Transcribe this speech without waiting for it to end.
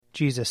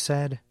Jesus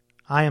said,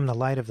 I am the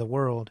light of the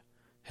world.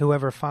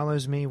 Whoever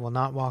follows me will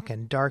not walk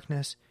in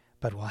darkness,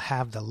 but will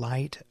have the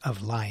light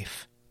of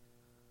life.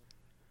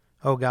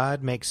 O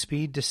God, make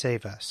speed to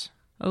save us.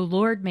 O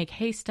Lord, make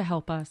haste to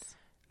help us.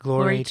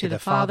 Glory to the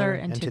Father,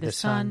 and to the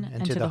Son,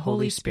 and to the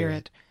Holy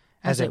Spirit,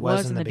 as it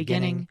was in the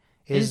beginning,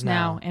 is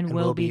now, and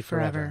will be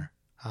forever.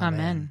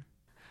 Amen.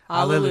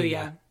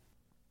 Alleluia.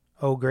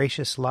 O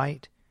gracious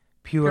light,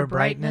 pure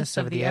brightness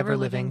of the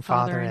ever-living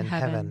Father in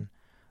heaven,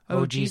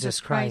 O Jesus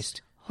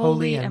Christ,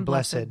 holy and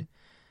blessed,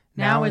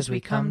 now as we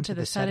come to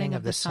the setting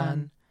of the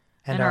sun,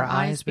 and our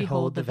eyes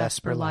behold the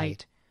vesper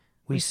light,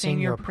 we sing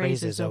your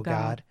praises, O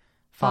God,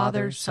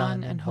 Father,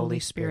 Son, and Holy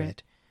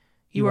Spirit.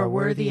 You are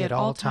worthy at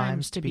all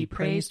times to be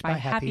praised by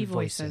happy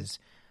voices,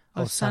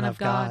 O Son of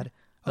God,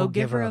 O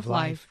Giver of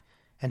life,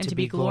 and to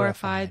be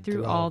glorified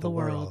through all the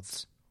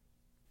worlds.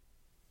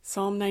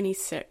 Psalm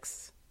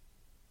 96.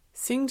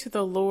 Sing to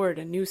the Lord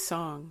a new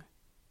song.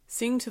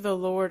 Sing to the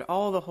Lord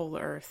all the whole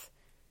earth.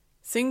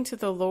 Sing to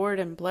the Lord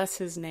and bless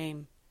his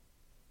name.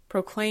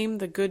 Proclaim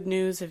the good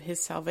news of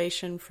his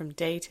salvation from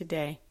day to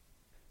day.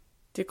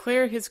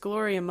 Declare his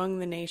glory among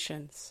the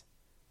nations,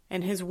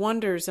 and his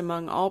wonders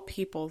among all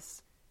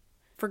peoples.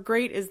 For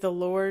great is the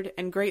Lord,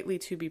 and greatly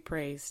to be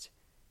praised.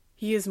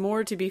 He is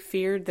more to be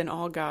feared than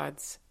all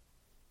gods.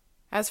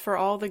 As for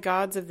all the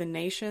gods of the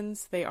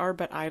nations, they are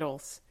but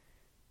idols.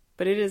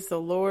 But it is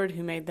the Lord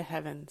who made the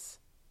heavens.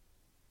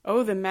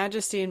 O the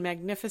majesty and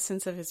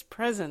magnificence of his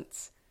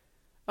presence!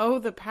 O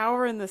the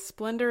power and the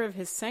splendor of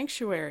his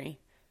sanctuary!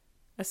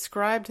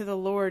 Ascribe to the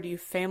Lord, you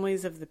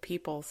families of the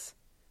peoples.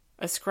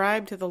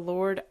 Ascribe to the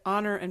Lord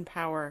honor and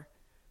power.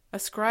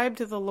 Ascribe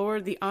to the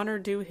Lord the honor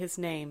due his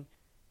name.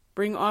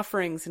 Bring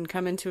offerings and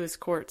come into his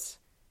courts.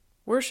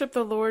 Worship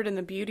the Lord in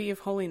the beauty of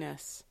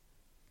holiness.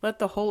 Let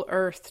the whole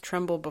earth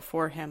tremble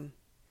before him.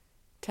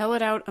 Tell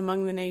it out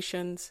among the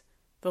nations,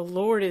 the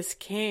Lord is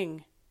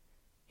king.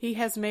 He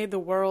has made the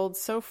world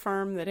so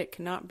firm that it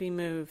cannot be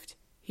moved.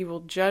 He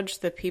will judge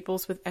the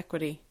peoples with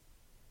equity.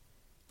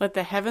 Let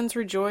the heavens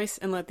rejoice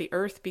and let the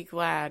earth be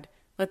glad.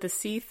 Let the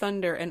sea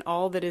thunder and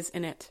all that is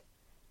in it.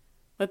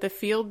 Let the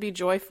field be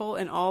joyful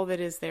and all that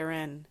is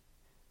therein.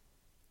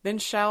 Then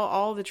shall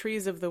all the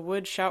trees of the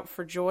wood shout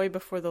for joy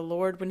before the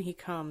Lord when he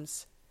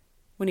comes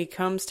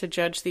to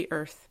judge the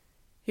earth.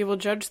 He will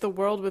judge the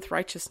world with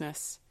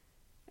righteousness,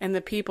 and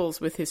the peoples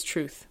with his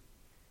truth.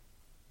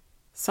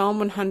 Psalm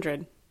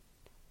 100.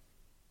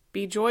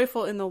 Be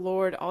joyful in the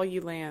Lord, all you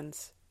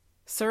lands.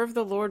 Serve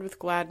the Lord with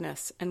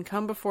gladness, and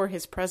come before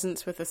his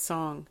presence with a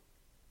song.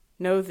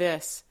 Know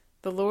this,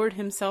 the Lord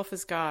himself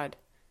is God.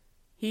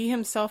 He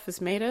himself has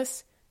made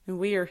us, and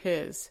we are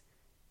his.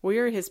 We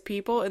are his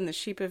people and the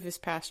sheep of his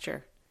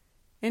pasture.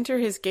 Enter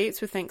his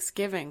gates with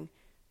thanksgiving.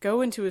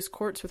 Go into his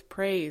courts with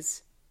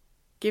praise.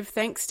 Give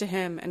thanks to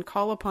him and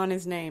call upon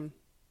his name.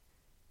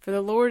 For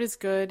the Lord is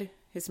good,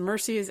 his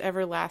mercy is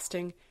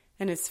everlasting,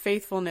 and his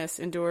faithfulness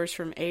endures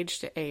from age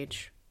to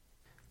age.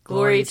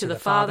 Glory to the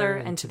Father,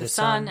 and to the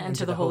Son, and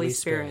to the Holy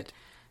Spirit,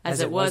 as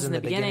it was in the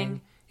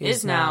beginning,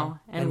 is now,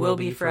 and will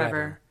be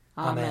forever.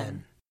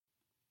 Amen.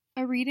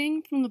 A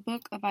reading from the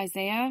book of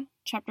Isaiah,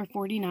 chapter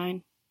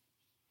 49.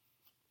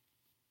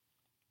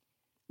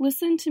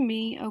 Listen to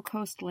me, O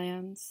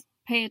coastlands.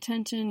 Pay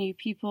attention, you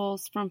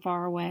peoples from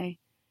far away.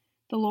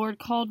 The Lord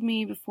called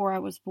me before I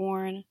was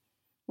born.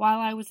 While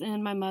I was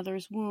in my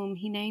mother's womb,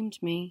 he named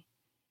me.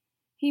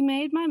 He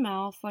made my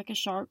mouth like a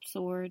sharp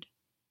sword.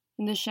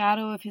 In the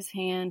shadow of his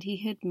hand he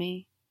hid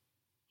me.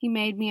 He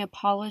made me a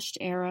polished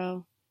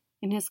arrow.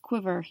 In his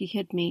quiver he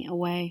hid me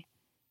away.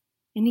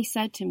 And he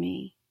said to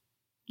me,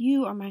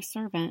 You are my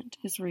servant,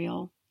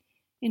 Israel,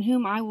 in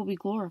whom I will be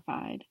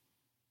glorified.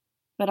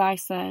 But I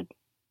said,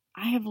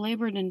 I have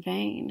labored in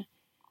vain.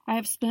 I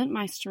have spent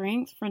my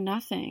strength for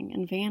nothing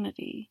in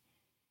vanity.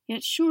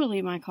 Yet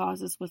surely my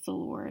cause is with the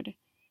Lord,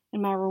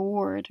 and my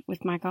reward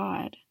with my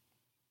God.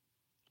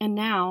 And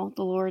now,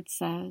 the Lord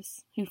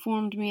says, who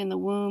formed me in the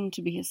womb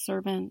to be his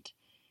servant,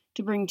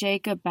 to bring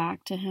Jacob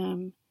back to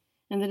him,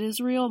 and that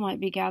Israel might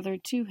be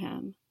gathered to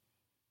him.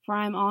 For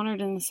I am honored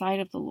in the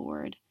sight of the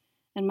Lord,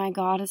 and my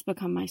God has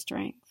become my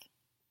strength.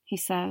 He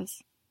says,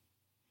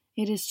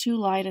 It is too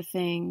light a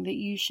thing that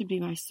you should be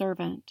my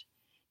servant,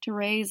 to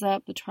raise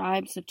up the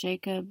tribes of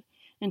Jacob,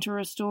 and to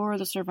restore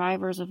the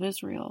survivors of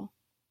Israel.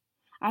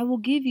 I will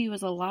give you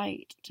as a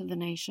light to the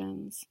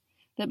nations,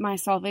 that my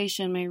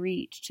salvation may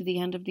reach to the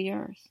end of the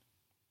earth.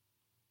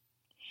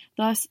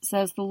 Thus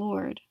says the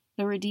Lord,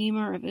 the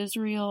Redeemer of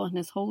Israel and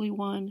his Holy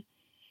One,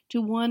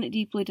 to one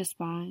deeply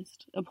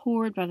despised,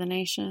 abhorred by the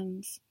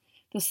nations,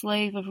 the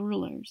slave of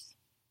rulers.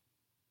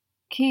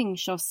 Kings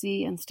shall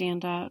see and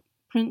stand up,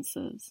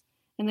 princes,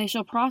 and they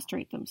shall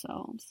prostrate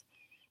themselves,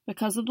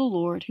 because of the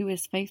Lord who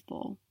is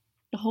faithful,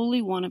 the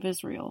Holy One of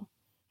Israel,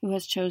 who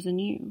has chosen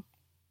you.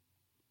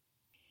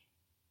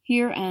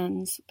 Here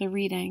ends the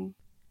reading.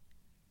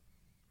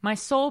 My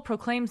soul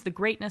proclaims the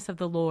greatness of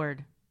the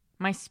Lord.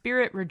 My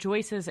spirit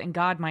rejoices in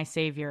God my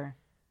Savior.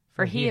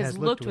 For he has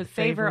looked with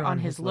favor on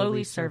his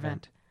lowly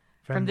servant.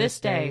 From this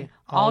day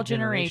all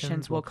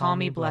generations will call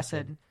me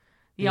blessed.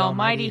 The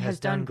Almighty has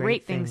done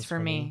great things for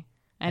me,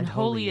 and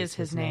holy is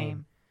his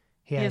name.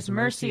 He has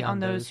mercy on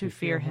those who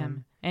fear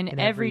him, in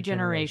every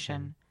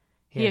generation.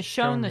 He has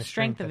shown the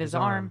strength of his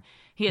arm.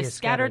 He has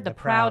scattered the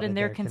proud in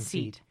their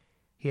conceit.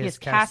 He has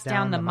cast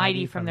down the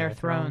mighty from their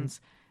thrones,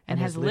 and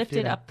has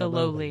lifted up the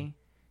lowly.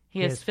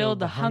 He has filled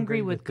the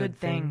hungry with good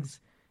things,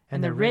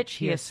 and the rich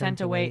he has sent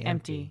away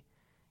empty.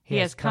 He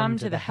has come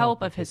to the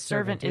help of his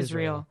servant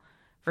Israel,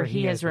 for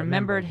he has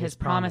remembered his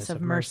promise of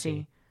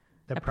mercy,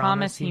 the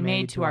promise he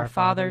made to our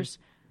fathers,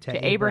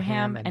 to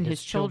Abraham and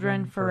his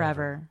children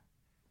forever.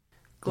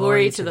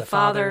 Glory to the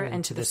Father,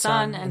 and to the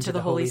Son, and to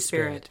the Holy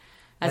Spirit,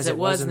 as it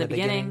was in the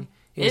beginning,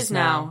 is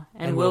now,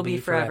 and will be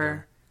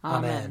forever.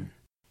 Amen.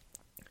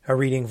 A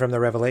reading from the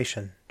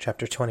Revelation,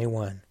 chapter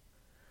 21.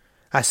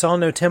 I saw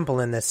no temple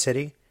in this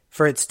city,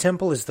 for its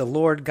temple is the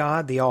Lord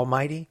God, the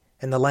Almighty,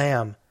 and the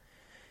Lamb.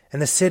 And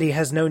the city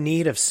has no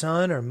need of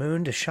sun or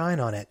moon to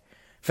shine on it,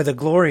 for the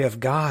glory of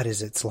God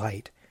is its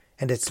light,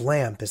 and its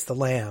lamp is the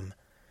Lamb.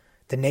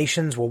 The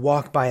nations will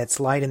walk by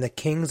its light, and the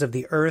kings of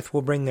the earth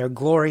will bring their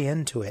glory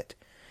into it.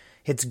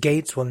 Its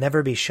gates will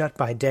never be shut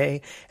by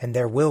day, and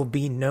there will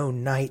be no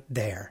night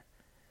there.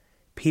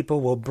 People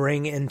will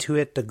bring into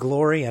it the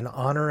glory and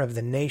honor of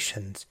the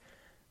nations,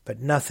 but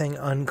nothing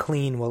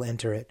unclean will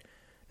enter it,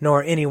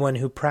 nor anyone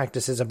who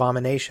practices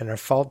abomination or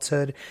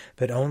falsehood,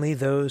 but only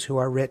those who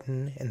are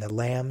written in the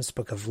Lamb's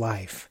book of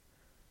life.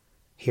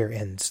 Here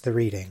ends the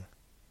reading.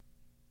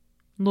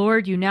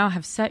 Lord, you now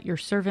have set your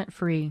servant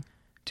free,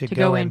 to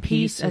go in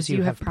peace as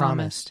you have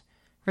promised.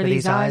 For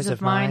these eyes of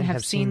mine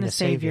have seen the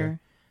Savior,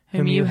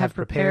 whom you have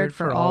prepared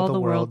for all the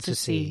world to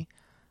see,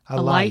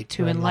 a light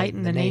to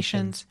enlighten the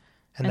nations,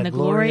 and the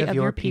glory of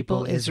your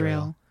people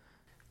Israel.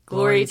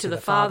 Glory to the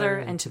Father,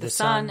 and to the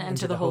Son, and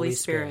to the Holy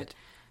Spirit,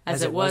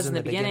 as it was in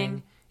the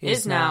beginning,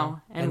 is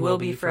now, and will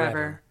be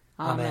forever.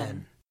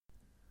 Amen.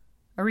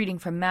 A reading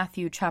from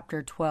Matthew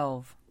chapter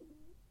 12.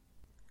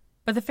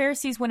 But the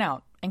Pharisees went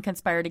out and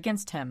conspired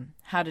against him,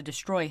 how to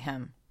destroy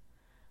him.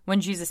 When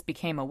Jesus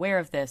became aware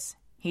of this,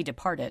 he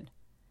departed.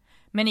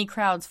 Many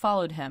crowds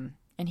followed him,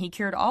 and he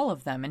cured all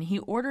of them, and he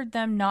ordered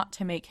them not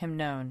to make him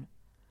known.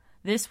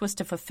 This was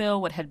to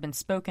fulfill what had been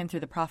spoken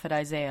through the prophet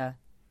Isaiah.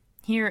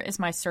 Here is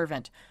my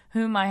servant,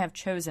 whom I have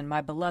chosen,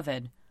 my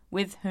beloved,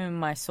 with whom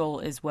my soul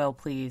is well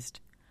pleased.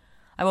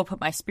 I will put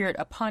my spirit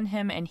upon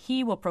him, and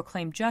he will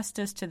proclaim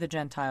justice to the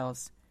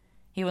Gentiles.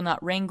 He will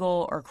not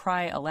wrangle or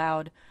cry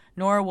aloud,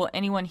 nor will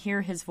anyone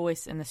hear his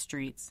voice in the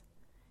streets.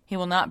 He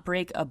will not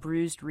break a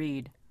bruised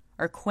reed,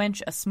 or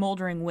quench a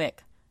smoldering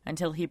wick,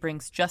 until he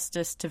brings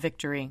justice to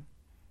victory.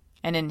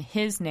 And in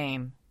his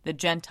name the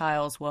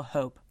Gentiles will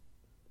hope.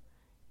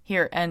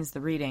 Here ends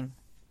the reading.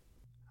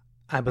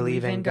 I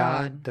believe in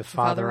God, the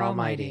Father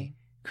Almighty,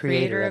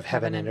 creator of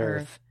heaven and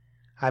earth.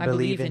 I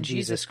believe in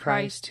Jesus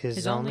Christ,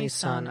 his only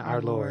Son,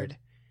 our Lord.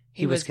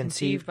 He was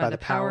conceived by the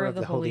power of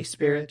the Holy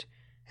Spirit,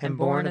 and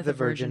born of the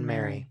Virgin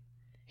Mary.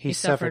 He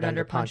suffered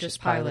under Pontius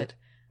Pilate,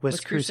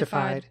 was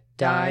crucified,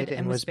 died,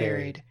 and was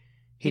buried.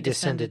 He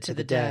descended to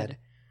the dead.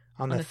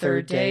 On the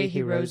third day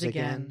he rose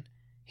again.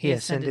 He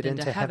ascended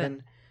into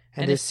heaven,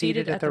 and is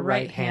seated at the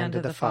right hand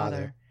of the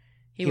Father.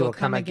 He will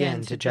come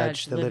again to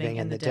judge the living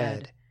and the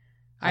dead.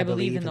 I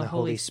believe in the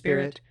Holy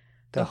Spirit,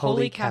 the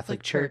Holy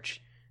Catholic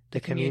Church, the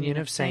communion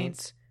of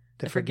saints,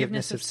 the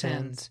forgiveness of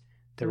sins,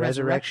 the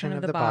resurrection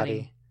of the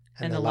body,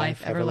 and the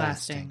life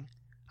everlasting.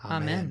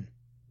 Amen.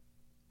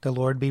 The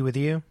Lord be with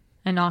you.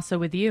 And also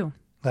with you.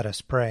 Let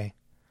us pray.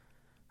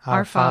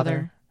 Our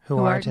Father, who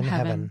art in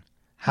heaven,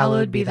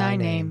 hallowed be thy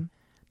name.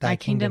 Thy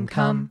kingdom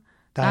come,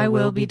 thy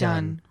will be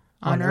done,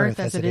 on earth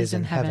as it is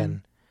in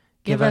heaven.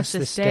 Give us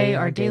this day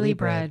our daily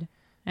bread,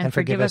 and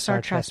forgive us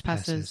our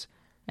trespasses,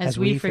 as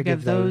we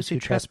forgive those who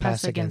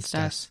trespass against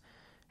us.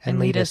 And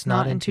lead us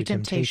not into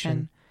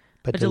temptation,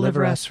 but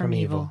deliver us from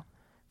evil.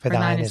 For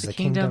thine is the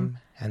kingdom,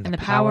 and the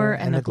power,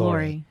 and the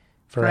glory,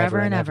 forever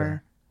and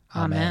ever.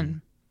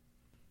 Amen.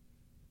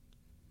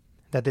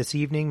 That this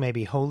evening may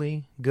be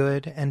holy,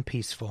 good, and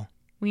peaceful.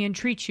 We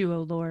entreat you,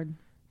 O Lord.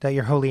 That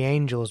your holy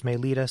angels may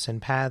lead us in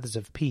paths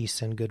of peace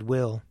and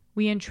goodwill.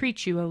 We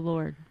entreat you, O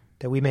Lord.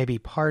 That we may be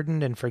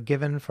pardoned and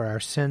forgiven for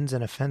our sins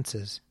and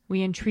offenses.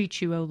 We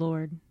entreat you, O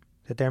Lord.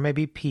 That there may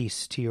be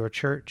peace to your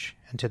church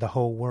and to the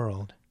whole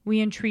world.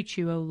 We entreat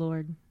you, O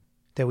Lord.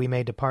 That we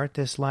may depart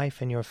this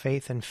life in your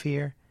faith and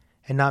fear,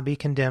 and not be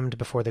condemned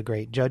before the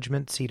great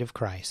judgment seat of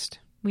Christ.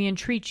 We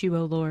entreat you,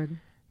 O Lord.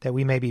 That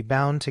we may be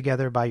bound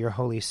together by your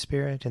Holy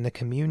Spirit in the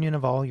communion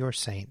of all your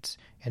saints,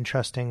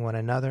 entrusting one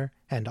another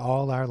and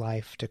all our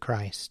life to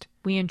Christ.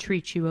 We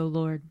entreat you, O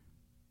Lord.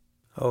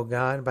 O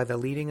God, by the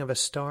leading of a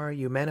star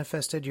you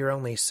manifested your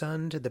only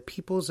Son to the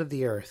peoples of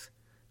the earth.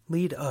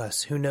 Lead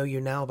us, who know you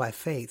now by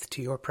faith,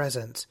 to your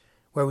presence,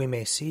 where we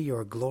may see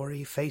your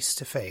glory face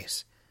to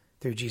face,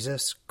 through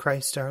Jesus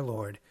Christ our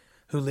Lord,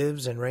 who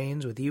lives and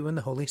reigns with you in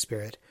the Holy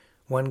Spirit,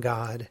 one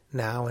God,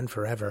 now and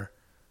forever.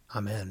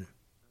 Amen.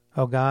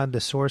 O God, the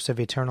source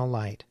of eternal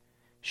light,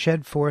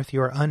 shed forth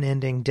your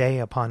unending day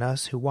upon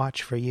us who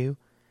watch for you,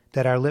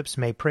 that our lips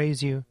may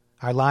praise you,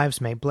 our lives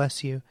may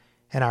bless you,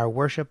 and our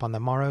worship on the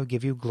morrow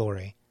give you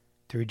glory.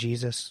 Through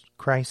Jesus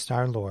Christ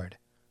our Lord.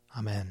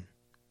 Amen.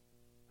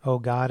 O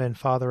God and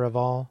Father of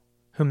all,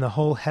 whom the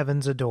whole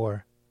heavens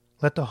adore,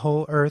 let the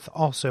whole earth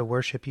also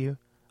worship you,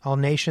 all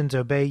nations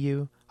obey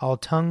you, all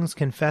tongues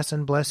confess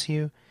and bless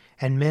you,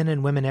 and men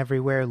and women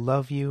everywhere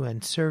love you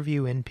and serve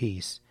you in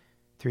peace.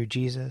 Through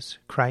Jesus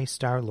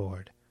Christ our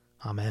Lord.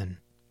 Amen.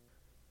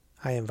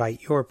 I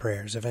invite your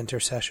prayers of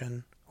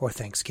intercession or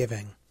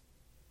thanksgiving.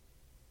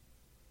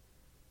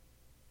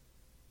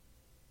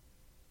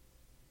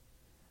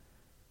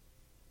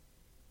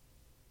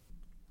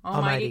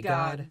 Almighty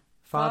God,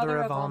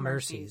 Father of all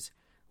mercies,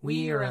 we,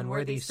 your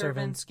unworthy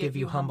servants, give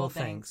you humble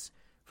thanks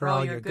for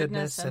all your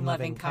goodness and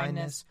loving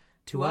kindness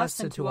to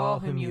us and to all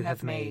whom you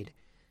have made.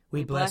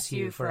 We bless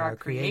you for our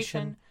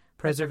creation,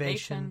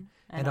 preservation,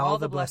 and all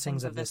the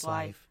blessings of this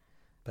life,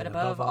 but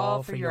above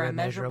all for your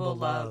immeasurable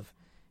love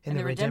in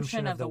the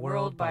redemption of the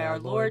world by our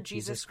Lord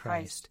Jesus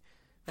Christ,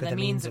 for the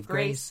means of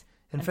grace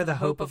and for the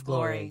hope of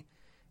glory.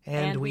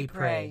 And we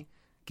pray,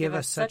 give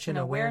us such an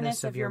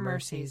awareness of your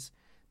mercies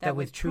that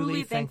with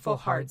truly thankful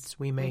hearts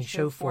we may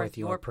show forth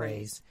your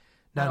praise,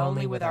 not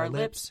only with our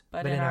lips,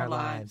 but in our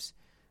lives,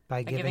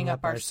 by giving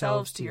up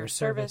ourselves to your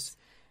service,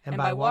 and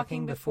by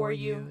walking before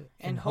you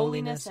in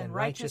holiness and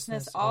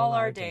righteousness all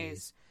our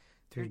days.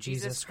 Through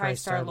Jesus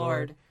Christ our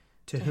Lord,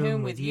 to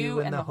whom with you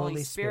and the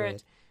Holy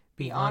Spirit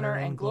be honor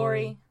and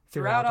glory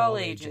throughout all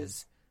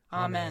ages.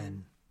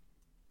 Amen.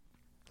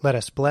 Let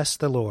us bless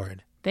the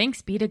Lord.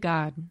 Thanks be to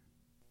God.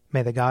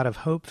 May the God of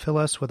hope fill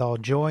us with all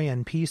joy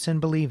and peace in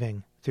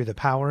believing, through the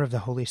power of the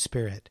Holy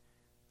Spirit.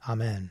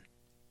 Amen.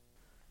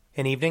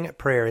 An Evening at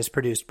Prayer is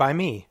produced by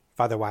me,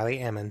 Father Wiley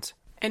Ammons.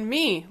 And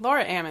me,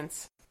 Laura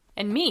Ammons.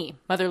 And me,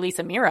 Mother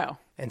Lisa Meirow.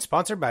 And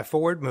sponsored by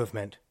Forward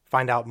Movement.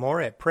 Find out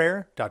more at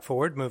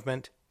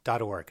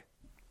prayer.forwardmovement.org.